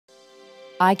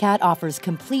iCat offers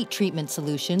complete treatment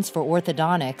solutions for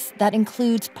orthodontics that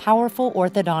includes powerful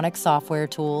orthodontic software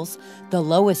tools, the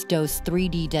lowest dose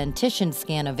 3D dentition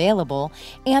scan available,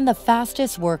 and the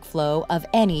fastest workflow of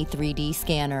any 3D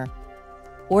scanner.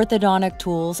 Orthodontic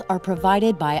tools are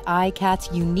provided by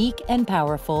iCat's unique and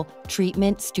powerful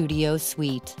Treatment Studio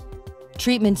suite.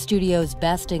 Treatment Studio's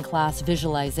best-in-class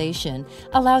visualization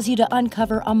allows you to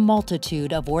uncover a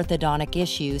multitude of orthodontic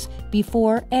issues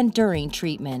before and during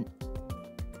treatment.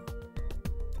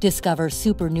 Discover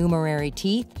supernumerary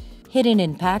teeth, hidden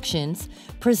impactions,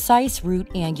 precise root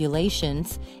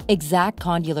angulations, exact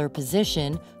condylar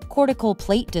position, cortical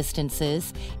plate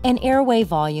distances, and airway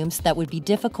volumes that would be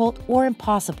difficult or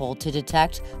impossible to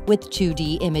detect with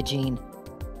 2D imaging.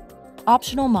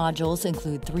 Optional modules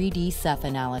include 3D Ceph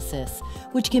analysis,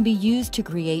 which can be used to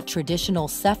create traditional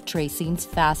Ceph tracings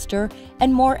faster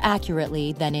and more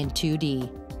accurately than in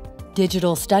 2D.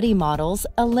 Digital study models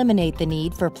eliminate the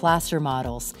need for plaster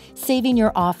models, saving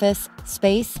your office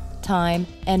space, time,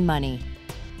 and money.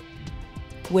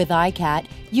 With iCat,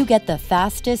 you get the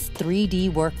fastest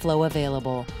 3D workflow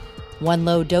available. One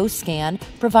low-dose scan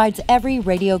provides every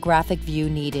radiographic view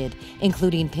needed,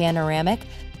 including panoramic,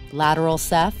 lateral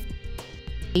Ceph,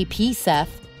 AP Ceph,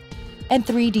 and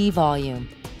 3D volume.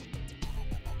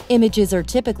 Images are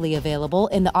typically available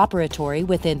in the operatory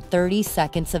within 30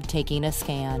 seconds of taking a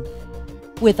scan.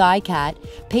 With iCat,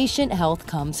 patient health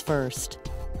comes first.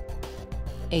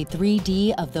 A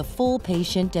 3D of the full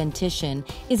patient dentition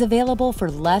is available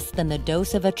for less than the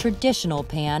dose of a traditional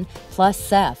pan plus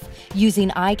Ceph using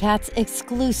iCat's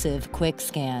exclusive quick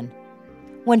scan.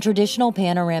 When traditional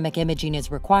panoramic imaging is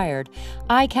required,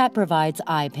 iCat provides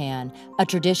iPan, a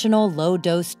traditional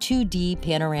low-dose 2D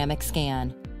panoramic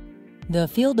scan. The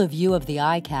field of view of the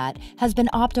iCat has been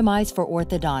optimized for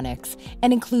orthodontics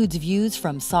and includes views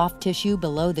from soft tissue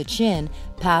below the chin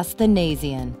past the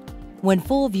nasion. When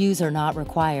full views are not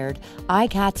required,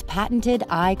 iCat's patented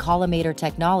eye collimator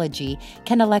technology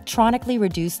can electronically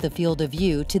reduce the field of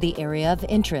view to the area of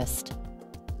interest.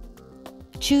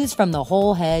 Choose from the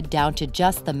whole head down to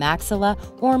just the maxilla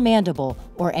or mandible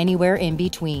or anywhere in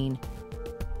between.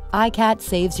 iCat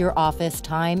saves your office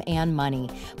time and money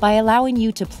by allowing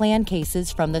you to plan cases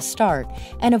from the start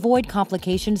and avoid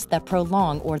complications that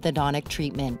prolong orthodontic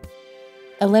treatment.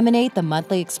 Eliminate the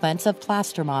monthly expense of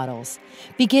plaster models.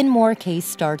 Begin more case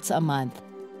starts a month.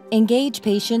 Engage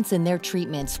patients in their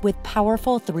treatments with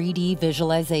powerful 3D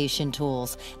visualization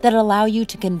tools that allow you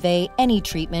to convey any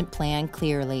treatment plan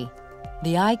clearly.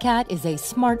 The iCat is a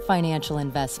smart financial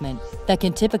investment that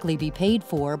can typically be paid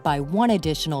for by one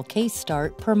additional case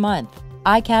start per month.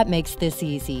 iCat makes this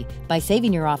easy by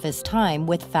saving your office time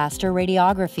with faster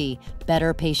radiography,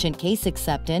 better patient case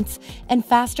acceptance, and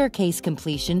faster case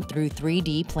completion through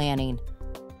 3D planning.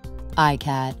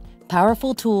 iCat,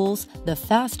 powerful tools, the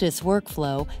fastest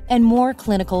workflow, and more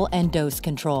clinical and dose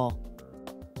control.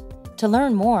 To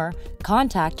learn more,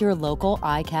 contact your local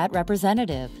iCat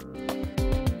representative.